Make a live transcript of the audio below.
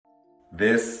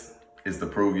This is the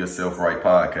Prove Yourself Right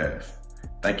podcast.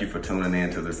 Thank you for tuning in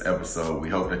to this episode. We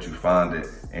hope that you find it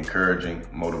encouraging,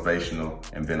 motivational,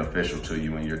 and beneficial to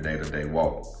you in your day-to-day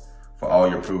walk. For all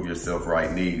your Prove Yourself Right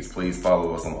needs, please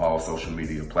follow us on all social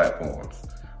media platforms.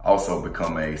 Also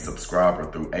become a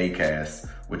subscriber through Acast,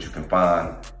 which you can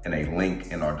find in a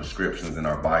link in our descriptions and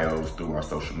our bios through our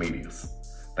social medias.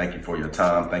 Thank you for your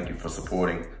time. Thank you for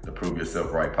supporting the Prove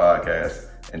Yourself Right podcast.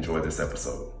 Enjoy this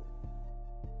episode.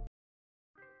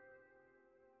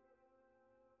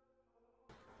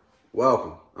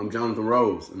 Welcome. I'm Jonathan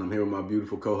Rose, and I'm here with my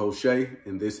beautiful co-host Shay,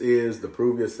 and this is the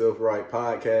Prove Yourself Right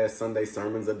podcast, Sunday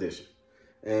Sermons edition.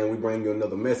 And we bring you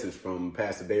another message from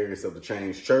Pastor Darius of the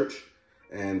Change Church,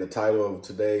 and the title of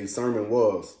today's sermon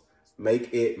was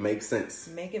Make It Make Sense.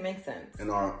 Make it make sense.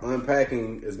 And our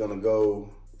unpacking is going to go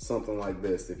something like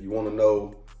this. If you want to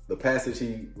know the passage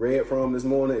he read from this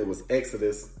morning, it was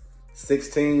Exodus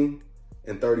 16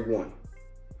 and 31.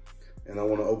 And I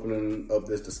want to open up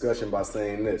this discussion by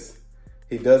saying this.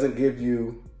 He doesn't give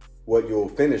you what you'll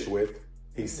finish with.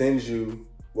 He sends you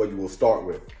what you will start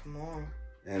with. Come on.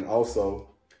 And also,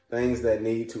 things that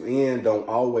need to end don't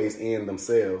always end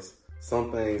themselves.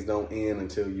 Some things don't end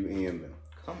until you end them.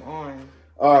 Come on.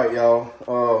 All right,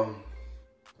 y'all.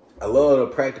 I love the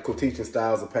practical teaching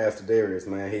styles of Pastor Darius,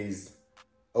 man. He's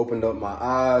opened up my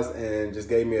eyes and just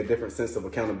gave me a different sense of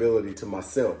accountability to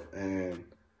myself. And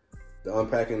the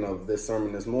unpacking of this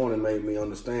sermon this morning made me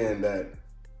understand that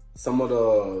some of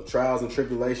the trials and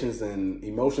tribulations and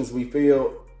emotions we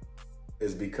feel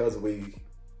is because we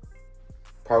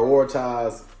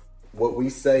prioritize what we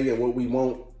say and what we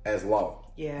want as law.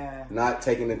 Yeah. Not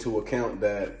taking into account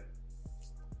that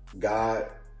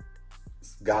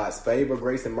God's favor,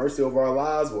 grace, and mercy over our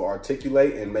lives will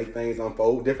articulate and make things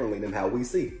unfold differently than how we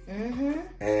see. Mm-hmm.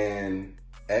 And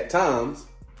at times,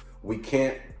 we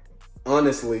can't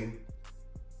honestly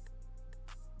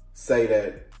say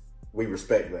that we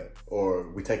respect that or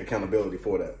we take accountability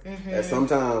for that. Mm-hmm. And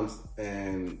sometimes,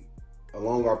 and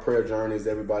along our prayer journeys,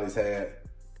 everybody's had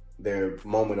their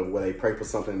moment of where they pray for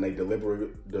something and they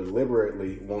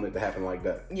deliberately want it to happen like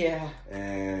that. Yeah.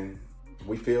 And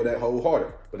we feel that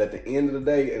wholehearted. But at the end of the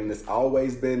day, and it's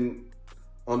always been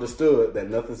understood that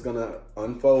nothing's going to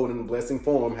unfold in blessing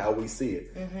form how we see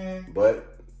it. Mm-hmm.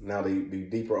 But now the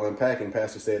deeper unpacking,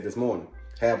 Pastor said this morning,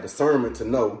 have discernment to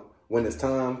know when it's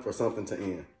time for something to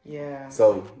end. Yeah.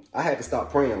 So I had to stop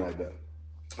praying like that.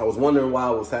 I was wondering why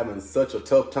I was having such a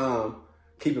tough time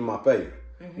keeping my faith.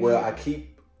 Mm-hmm. Well, I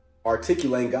keep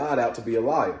articulating God out to be a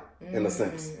liar, in a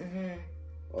sense.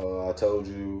 Mm-hmm. I told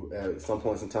you at some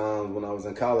points in time when I was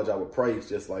in college, I would pray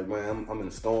just like, man, I'm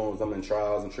in storms, I'm in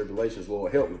trials and tribulations,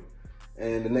 Lord, help me.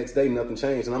 And the next day, nothing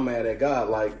changed. And I'm mad at God,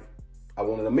 like I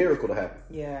wanted a miracle to happen.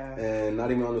 Yeah. And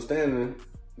not even understanding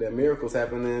that miracles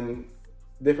happen in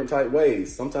different type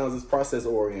ways. Sometimes it's process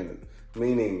oriented,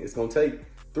 meaning it's going to take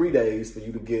 3 days for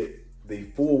you to get the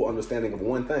full understanding of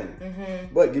one thing.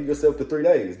 Mm-hmm. But give yourself the 3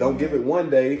 days. Don't give it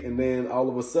one day and then all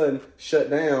of a sudden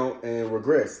shut down and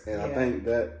regress. And I think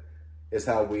that is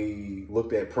how we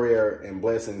looked at prayer and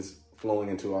blessings flowing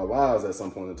into our lives at some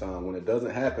point in time. When it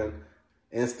doesn't happen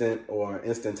instant or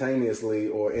instantaneously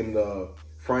or in the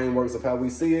frameworks of how we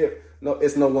see it, no,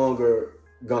 it's no longer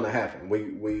going to happen.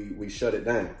 We shut it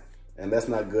down. And that's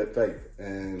not good faith.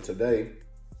 And today,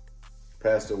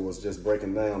 Pastor was just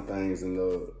breaking down things, and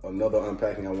another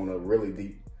unpacking I want to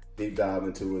really deep dive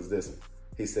into is this.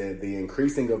 He said, the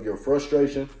increasing of your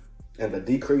frustration and the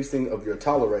decreasing of your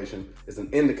toleration is an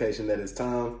indication that it's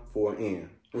time for an end.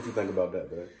 What do you think about that,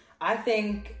 babe? I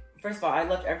think, first of all, I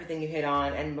loved everything you hit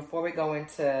on. And before we go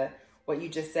into what you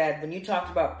just said, when you talked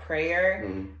about prayer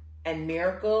and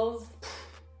miracles,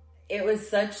 it's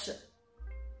such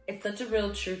a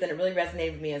real truth, and it really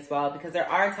resonated with me as well, because there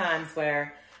are times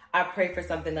where I pray for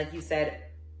something, like you said,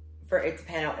 for it to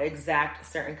pan out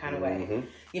exact certain kind of way, and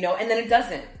then it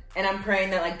doesn't. And I'm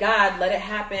praying that, like, God, let it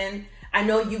happen. I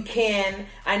know you can.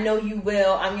 I know you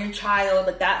will. I'm your child,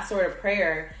 like that sort of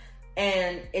prayer.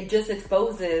 And it just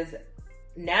exposes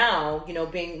now,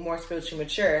 being more spiritually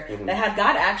mature, that had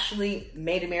God actually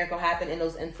made a miracle happen in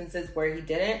those instances where he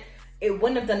didn't, it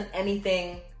wouldn't have done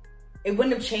anything. It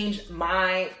wouldn't have changed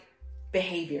my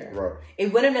behavior. Right.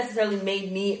 It wouldn't have necessarily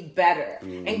made me better.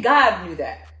 Mm-hmm. And God knew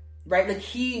that, right? Like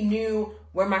he knew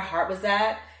where my heart was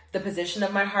at, the position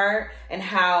of my heart, and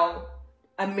how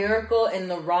a miracle in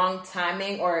the wrong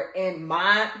timing or in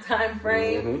my time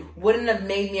frame wouldn't have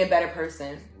made me a better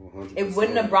person. 100%. It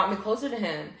wouldn't have brought me closer to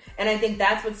him. And I think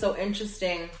that's what's so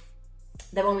interesting,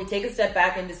 that when we take a step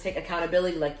back and just take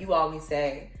accountability, like you always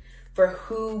say, for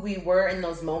who we were in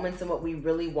those moments and what we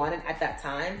really wanted at that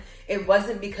time, it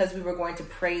wasn't because we were going to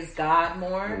praise God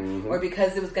more or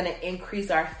because it was going to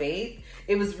increase our faith.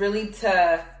 It was really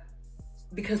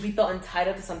because we felt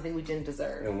entitled to something we didn't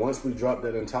deserve. And once we drop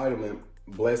that entitlement,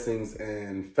 blessings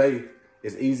and faith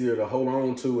is easier to hold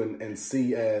on to and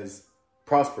see as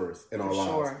prosperous in our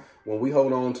lives. When we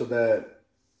hold on to that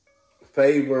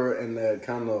favor and that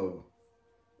kind of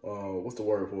what's the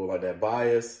word for it? Like that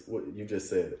bias? What you just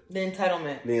said. The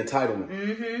entitlement.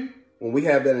 Mm-hmm. When we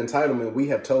have that entitlement, we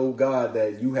have told God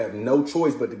that you have no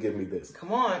choice but to give me this.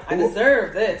 Come on, I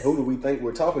deserve this. Who do we think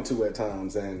we're talking to at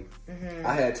times? And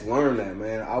I had to learn that,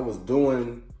 man. I was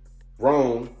doing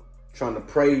wrong, trying to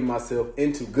pray myself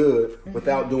into good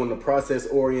without doing the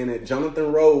process-oriented.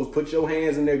 Jonathan Rose, put your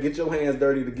hands in there, get your hands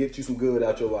dirty to get you some good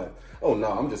out your life. Oh,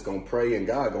 no, I'm just going to pray and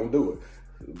God going to do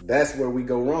it. That's where we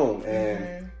go wrong.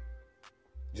 And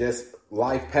just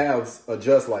life paths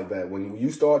adjust like that. When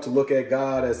you start to look at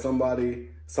God as somebody,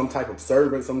 some type of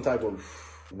servant, some type of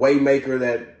waymaker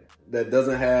that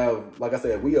doesn't have, like I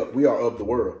said, we are of the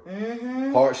world.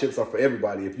 Hardships are for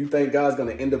everybody. If you think God's going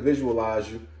to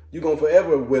individualize you, you're going to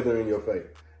forever wither in your faith.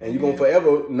 And you're going to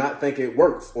forever not think it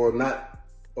works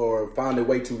or find a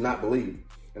way to not believe.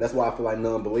 And that's why I feel like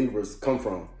non-believers come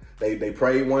from. They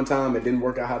prayed one time, it didn't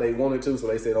work out how they wanted to, so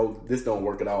they said, oh, this don't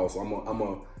work at all. So I'm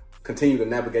going to continue to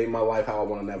navigate my life how I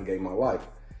want to navigate my life.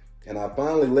 And I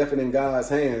finally left it in God's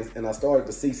hands, and I started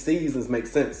to see seasons make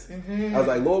sense. I was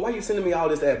like, Lord, why are you sending me all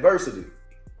this adversity?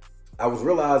 I was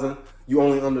realizing you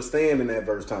only understand in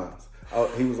adverse times.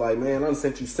 He was like, man, I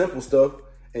sent you simple stuff,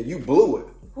 and you blew it.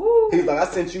 He's like, I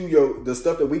sent you the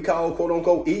stuff that we call, quote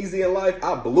unquote, easy in life.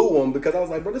 I blew them because I was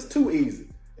like, bro, it's too easy.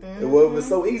 Well, if it's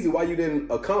so easy, why you didn't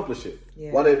accomplish it?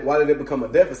 Yeah. Why did it become a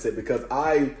deficit? Because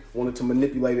I wanted to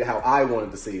manipulate it how I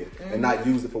wanted to see it and not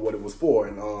use it for what it was for.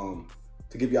 And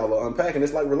to give y'all an unpacking,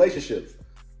 it's like relationships.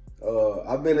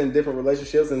 I've been in different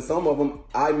relationships, and some of them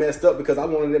I messed up because I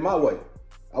wanted it my way.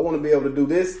 I want to be able to do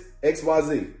this, X, Y,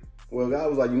 Z. Well, God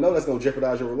was like, that's going to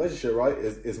jeopardize your relationship, right?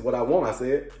 It's what I want. I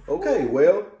said, okay,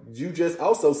 well, you just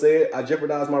also said I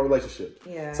jeopardized my relationship.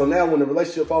 Yeah. So now when the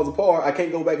relationship falls apart, I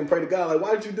can't go back and pray to God like,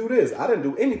 why did you do this? I didn't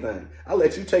do anything. I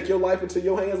let you take your life into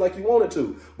your hands like you wanted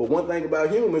to. But one thing about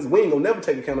humans, we ain't going to never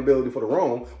take accountability for the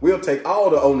wrong. We'll take all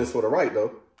the onus for the right,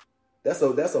 though. That's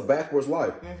a backwards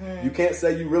life. You can't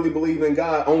say you really believe in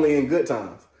God only in good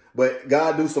times. But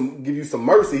God give you some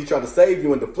mercy. He tried to save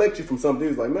you and deflect you from something.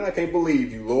 He's like, man, I can't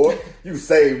believe you, Lord. You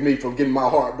saved me from getting my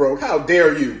heart broke. How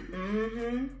dare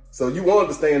you? So you wanted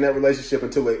to stay in that relationship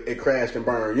until it crashed and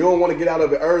burned. You don't want to get out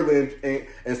of it early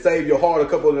and save your heart a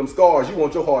couple of them scars. You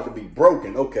want your heart to be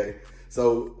broken. Okay.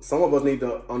 So some of us need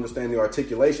to understand the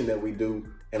articulation that we do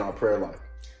in our prayer life.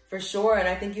 For sure. And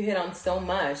I think you hit on so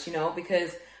much,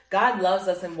 because God loves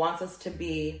us and wants us to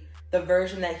be the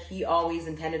version that he always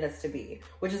intended us to be,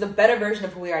 which is a better version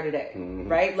of who we are today,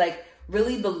 right? Like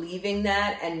really believing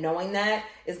that and knowing that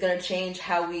is going to change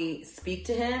how we speak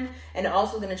to him and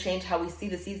also going to change how we see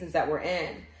the seasons that we're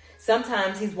in.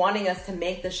 Sometimes he's wanting us to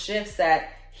make the shifts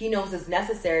that he knows is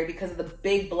necessary because of the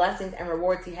big blessings and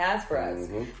rewards he has for us.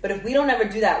 But if we don't ever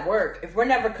do that work, if we're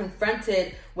never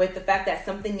confronted with the fact that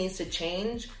something needs to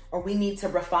change or we need to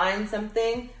refine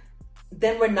something,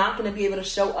 then we're not going to be able to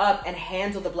show up and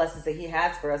handle the blessings that he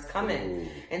has for us coming.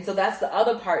 And so that's the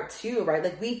other part too, right?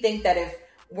 Like we think that if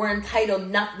we're entitled,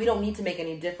 we don't need to make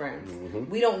any difference.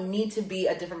 We don't need to be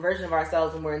a different version of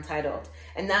ourselves when we're entitled.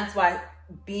 And that's why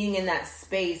being in that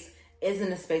space isn't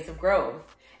a space of growth.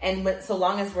 And so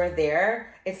long as we're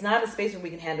there, it's not a space where we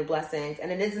can handle blessings.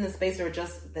 And it isn't a space where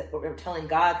we're telling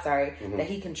God, that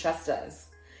he can trust us.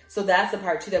 So that's the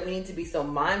part too that we need to be so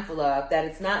mindful of, that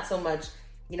it's not so much,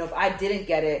 if I didn't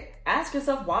get it, ask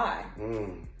yourself why.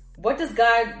 What does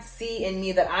God see in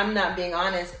me that I'm not being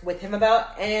honest with him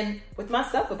about and with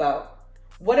myself about?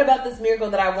 What about this miracle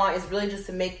that I want is really just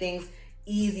to make things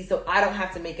easy so I don't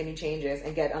have to make any changes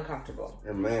and get uncomfortable?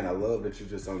 And man, I love that you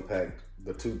just unpacked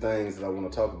the two things that I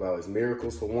want to talk about is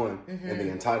miracles for one and the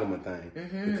entitlement thing.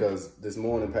 Because this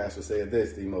morning, Pastor said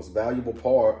this, the most valuable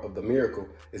part of the miracle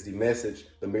is the message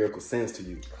the miracle sends to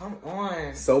you. Come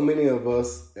on. So many of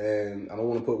us, and I don't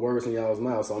want to put words in y'all's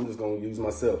mouth, so I'm just going to use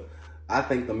myself. I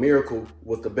think the miracle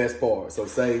was the best part. So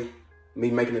say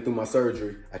me making it through my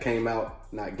surgery, I came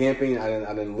out not gimping,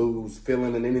 I didn't lose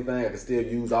feeling in anything, I could still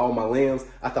use all my limbs.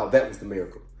 I thought that was the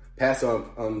miracle. Pastor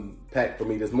unpacked for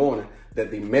me this morning that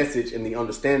the message and the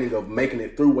understanding of making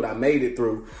it through what I made it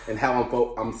through and how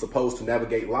I'm supposed to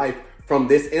navigate life from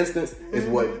this instance is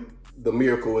what the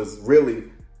miracle is really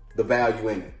the value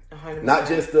in it. 100%. Not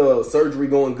just the surgery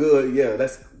going good. Yeah,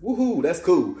 that's woohoo. That's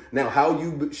cool. Now, how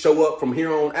you show up from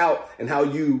here on out and how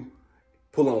you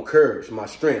pull on courage, my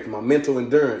strength, my mental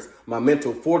endurance, my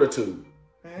mental fortitude.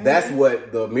 That's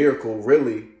what the miracle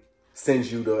really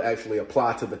sends you to actually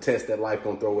apply to the test that life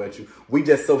gonna throw at you. We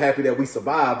just so happy that we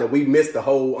survived that we missed the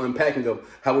whole unpacking of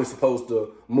how we're supposed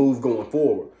to move going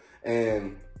forward.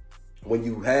 And when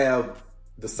you have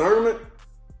discernment,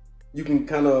 you can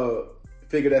kind of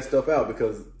figure that stuff out.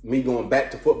 Because me going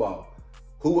back to football,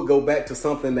 who would go back to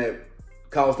something that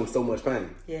caused them so much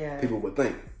pain? Yeah. People would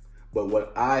think. But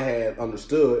what I had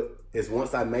understood is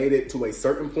once I made it to a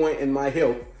certain point in my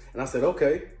health, and I said,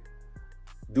 okay,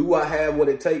 do I have what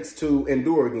it takes to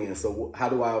endure again? So how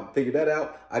do I figure that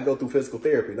out? I go through physical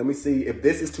therapy. Let me see if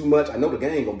this is too much. I know the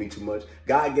game ain't gonna be too much.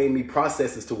 God gave me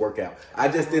processes to work out. I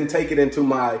just didn't take it into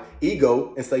my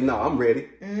ego and say, no, I'm ready.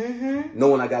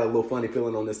 Knowing I got a little funny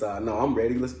feeling on this side. No, I'm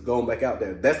ready. Let's go on back out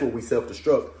there. That's what we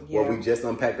self-destruct, what we just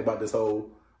unpacked about this whole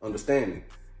understanding.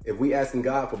 If we asking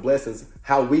God for blessings,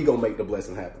 how we gonna make the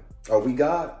blessing happen? Are we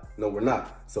God? No, we're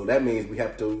not. So that means we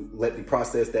have to let the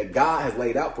process that God has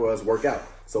laid out for us work out.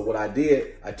 So what I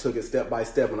did, I took it step by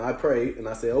step and I prayed and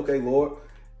I said, okay, Lord,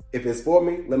 if it's for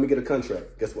me, let me get a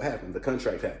contract. Guess what happened? The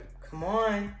contract happened. Come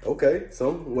on. Okay,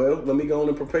 so, well, let me go on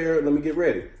and prepare. Let me get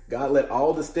ready. God let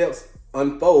all the steps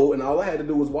unfold and all I had to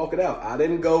do was walk it out. I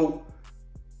didn't go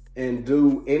and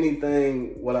do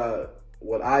anything what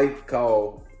I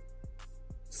call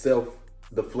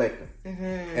self-deflecting.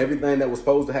 Everything that was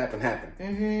supposed to happen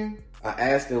happened. I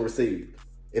asked and received.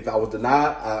 If I was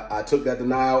denied, I took that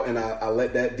denial and I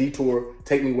let that detour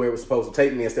take me where it was supposed to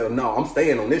take me instead of, no, I'm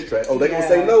staying on this track. Oh, they're going to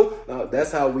say no?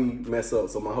 That's how we mess up.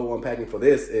 So my whole unpacking for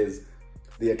this is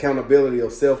the accountability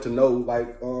of self to know,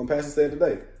 like Pastor said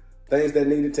today, things that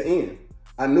needed to end.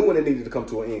 I knew when it needed to come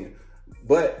to an end,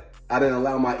 but I didn't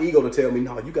allow my ego to tell me,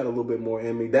 no, you got a little bit more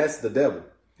in me. That's the devil.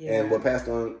 And what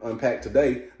Pastor unpacked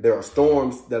today, there are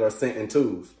storms that are sent in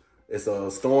twos. It's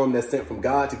a storm that's sent from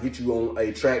God to get you on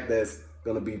a track that's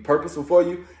going to be purposeful for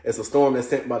you. It's a storm that's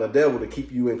sent by the devil to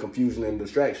keep you in confusion and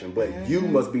distraction. But you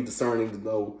must be discerning to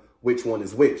know which one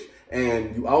is which.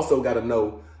 And you also got to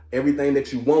know everything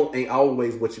that you want ain't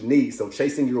always what you need. So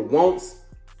chasing your wants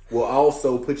will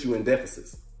also put you in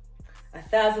deficits.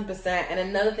 1,000%. And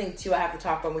another thing too I have to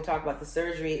talk about when we talk about the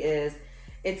surgery is,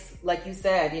 it's like you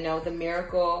said, you know, the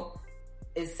miracle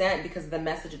is sent because of the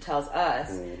message it tells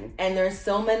us. And there's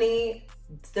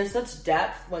such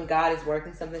depth when God is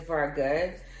working something for our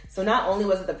good. So not only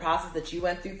was it the process that you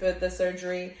went through for the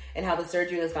surgery and how the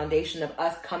surgery was the foundation of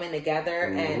us coming together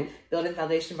and building the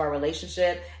foundation of our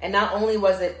relationship. And not only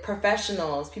was it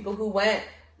professionals, people who went,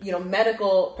 you know,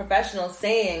 medical professionals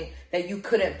saying that you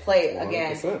couldn't play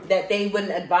again, 100%. That they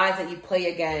wouldn't advise that you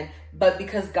play again. But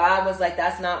because God was like,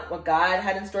 that's not what God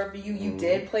had in store for you, you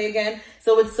did play again.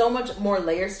 So it's so much more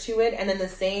layers to it. And then the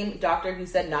same doctor who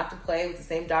said not to play was the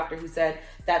same doctor who said,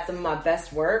 that's some of my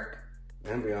best work.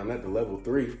 And beyond that, the level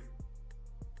 3,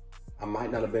 I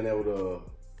might not have been able to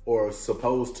or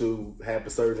supposed to have the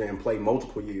surgery and play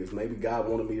multiple years. Maybe God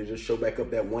wanted me to just show back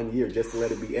up that 1 year just to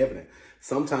let it be evident.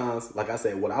 Sometimes, like I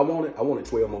said, what I wanted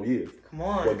 12 more years. Come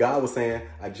on. What God was saying,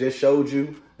 I just showed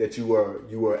you that you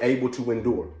were able to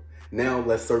endure. Now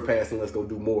let's surpass and let's go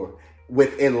do more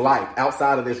within life,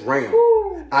 outside of this realm.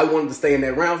 Woo. I wanted to stay in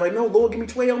that realm. I was like, no, Lord, give me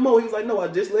 12 more. He was like, no, I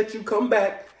just let you come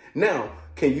back. Now,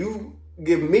 can you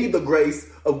give me the grace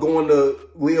of going to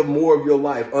live more of your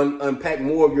life, unpack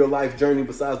more of your life journey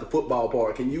besides the football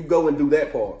part? Can you go and do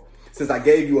that part? Since I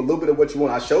gave you a little bit of what you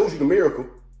want, I showed you the miracle.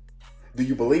 Do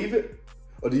you believe it?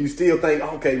 Or do you still think,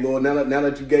 okay, Lord, now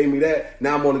that you gave me that,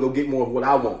 now I'm going to go get more of what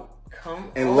I want.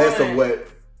 Less of what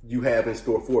you have in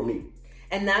store for me.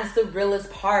 And that's the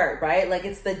realest part, right? Like,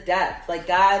 it's the depth. Like,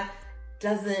 God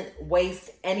doesn't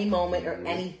waste any moment or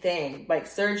anything. Like,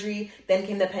 surgery, then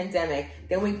came the pandemic,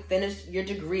 then we finished your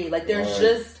degree. Like, there's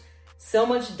just so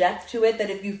much depth to it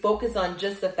that if you focus on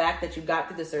just the fact that you got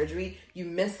through the surgery, you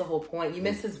miss the whole point. You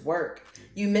miss his work.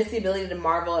 You miss the ability to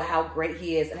marvel at how great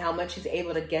he is and how much he's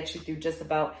able to get you through just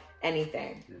about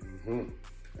anything.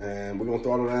 And we're going to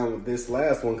throttle down with this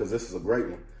last one because this is a great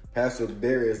one. Pastor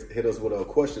Darius hit us with a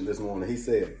question this morning. He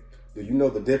said, do you know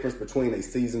the difference between a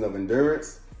season of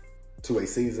endurance to a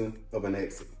season of an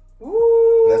exit?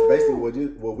 Ooh. That's basically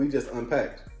what we just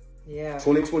unpacked. Yeah.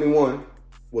 2021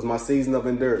 was my season of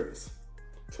endurance.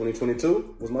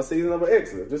 2022 was my season of an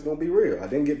exit. Just gonna be real. I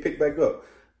didn't get picked back up.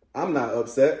 I'm not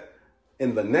upset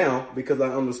in the now because I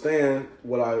understand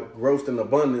what I grossed in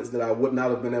abundance that I would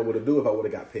not have been able to do if I would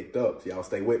have got picked up. So y'all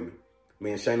stay with me. Me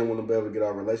and Shayna want to be able to get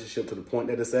our relationship to the point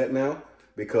that it's at now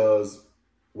because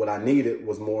what I needed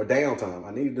was more downtime.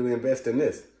 I needed to invest in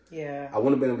this. Yeah. I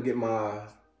wouldn't have been able to get my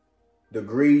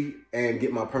degree and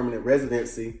get my permanent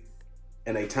residency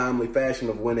in a timely fashion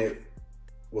of when it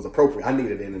was appropriate. I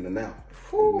needed it in the now.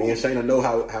 Me and Shayna know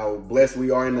how blessed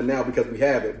we are in the now because we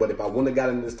have it. But if I wouldn't have got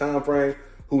in this time frame,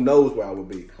 who knows where I would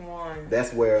be. Come on.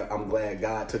 That's where I'm glad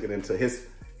God took it into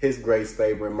his grace,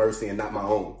 favor, and mercy and not my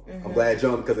own. Mm-hmm. I'm glad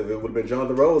because if it would have been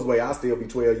Jonathan Rose way, I'd still be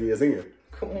 12 years in.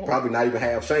 Probably not even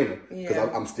half Shayna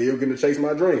because I'm still getting to chase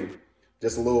my dream.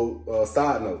 Just a little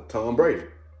side note, Tom Brady.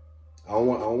 I don't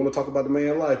want to talk about the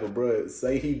man's life, but bro,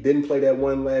 say he didn't play that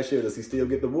one last year. Does he still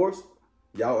get divorced?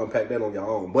 Y'all unpack that on your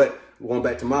own. But going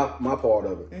back to my part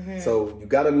of it. Mm-hmm. So you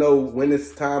got to know when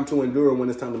it's time to endure and when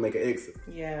it's time to make an exit.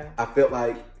 Yeah. I felt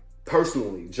like,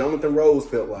 personally, Jonathan Rose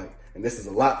felt like, and this is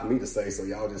a lot for me to say, so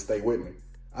y'all just stay with me.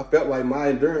 I felt like my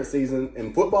endurance season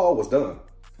in football was done.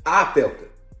 I felt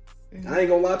it. Mm-hmm. I ain't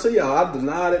gonna lie to y'all. I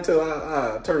denied it till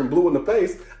I turned blue in the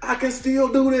face. I can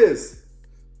still do this.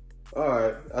 All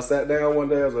right. I sat down one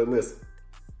day. I was like, listen,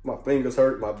 my fingers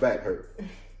hurt, my back hurt.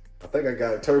 I think I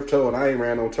got a turf toe and I ain't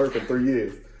ran on turf in 3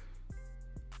 years.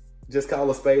 Just call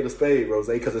a spade, Rose,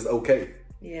 because it's okay.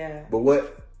 Yeah.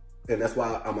 But and that's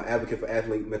why I'm an advocate for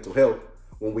athlete mental health.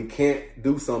 When we can't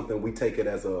do something, we take it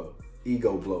as a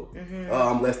ego blow. Mm-hmm. Oh,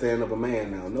 I'm less than of a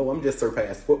man now. No, I'm just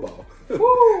surpassed football.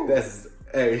 That's,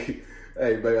 hey,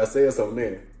 baby, I said something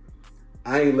there.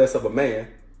 I ain't less of a man.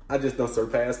 I just done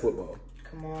surpassed football.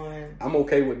 Come on. I'm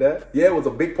okay with that. Yeah, it was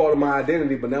a big part of my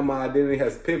identity, but now my identity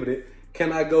has pivoted.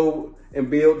 Can I go and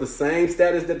build the same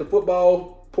status that the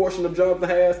football portion of Jonathan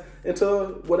has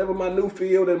into whatever my new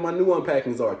field and my new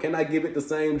unpackings are? Can I give it the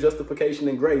same justification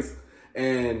and grace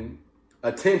and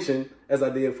attention as I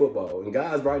did football? And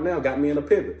guys right now got me in a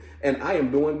pivot. And I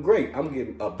am doing great. I'm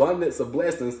getting abundance of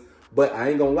blessings, but I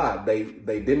ain't gonna lie. They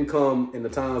didn't come in the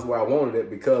times where I wanted it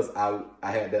because I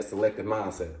had that selective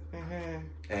mindset. Mm-hmm.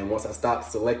 And once I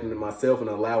stopped selecting it myself and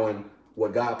allowing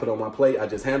what God put on my plate, I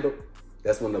just handled,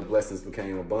 that's when the blessings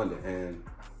became abundant. And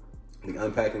the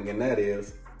unpacking in that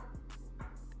is,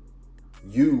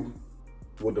 you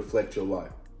will deflect your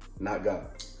life, not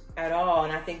God. At all.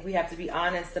 And I think we have to be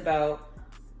honest about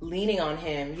leaning on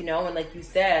him, you know, and like you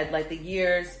said, like the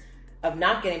years of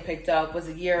not getting picked up was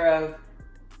a year of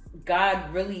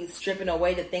God really stripping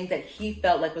away the things that he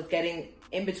felt like was getting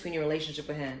in between your relationship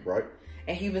with him. Right.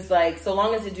 And he was like, so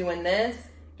long as you're doing this,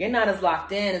 you're not as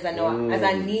locked in as I know, as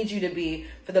I need you to be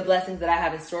for the blessings that I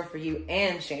have in store for you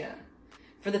and Shayna.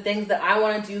 For the things that I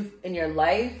want to do in your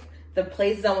life, the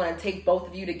places I want to take both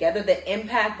of you together, the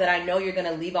impact that I know you're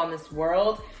going to leave on this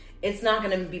world, it's not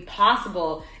going to be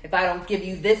possible if I don't give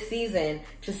you this season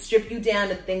to strip you down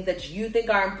to things that you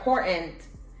think are important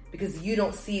because you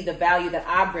don't see the value that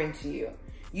I bring to you.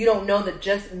 You don't know that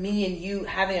just me and you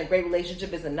having a great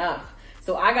relationship is enough.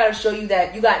 So I got to show you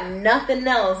that you got nothing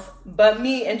else but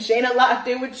me and Shayna locked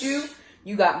in with you.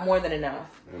 You got more than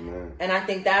enough. Amen. And I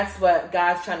think that's what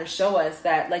God's trying to show us,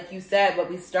 that, like you said, what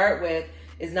we start with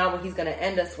is not what he's going to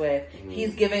end us with.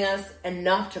 He's giving us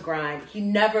enough to grind. He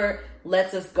never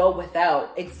lets us go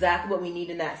without exactly what we need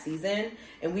in that season.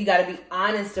 And we got to be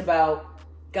honest about,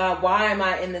 God, why am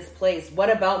I in this place?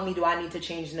 What about me do I need to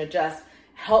change and adjust?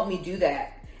 Help me do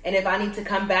that. And if I need to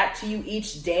come back to you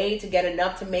each day to get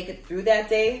enough to make it through that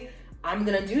day, I'm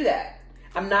going to do that.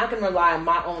 I'm not going to rely on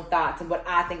my own thoughts and what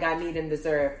I think I need and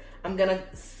deserve. I'm going to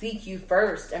seek you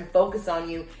first and focus on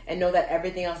you and know that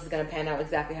everything else is going to pan out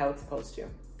exactly how it's supposed to.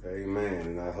 Amen.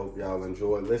 And I hope y'all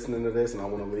enjoyed listening to this. And I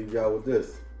want to leave y'all with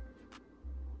this.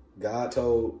 God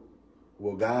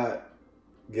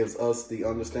gives us the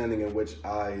understanding in which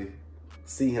I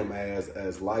see him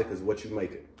as life is what you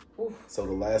make it. Oof. So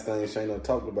the last thing Shayna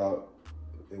talked about,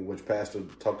 in which Pastor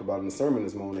talked about in the sermon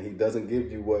this morning, he doesn't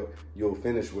give you what you'll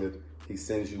finish with. He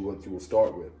sends you what you will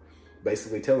start with.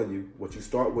 Basically telling you what you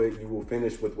start with, you will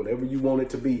finish with whatever you want it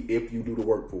to be if you do the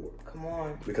work for it. Come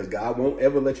on. Because God won't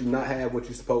ever let you not have what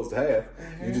you're supposed to have.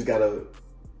 Mm-hmm. You just got to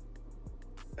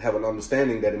have an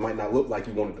understanding that it might not look like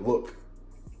you want it to look.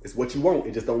 It's what you want.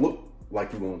 It just don't look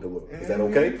like you want it to look. Mm-hmm. Is that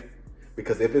okay?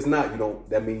 Because if it's not,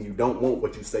 that means you don't want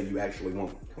what you say you actually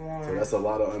want. Come on. So that's a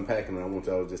lot of unpacking, and I want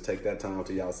y'all to just take that time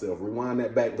to yourself. Rewind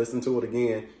that back, listen to it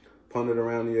again, ponder it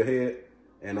around in your head,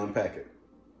 and unpack it.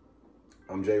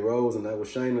 I'm Jay Rose, and that was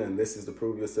Shayna, and this is the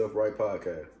Prove Yourself Right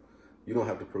podcast. You don't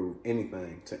have to prove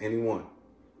anything to anyone,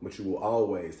 but you will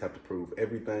always have to prove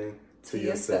everything to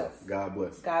yourself. God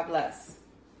bless. God bless.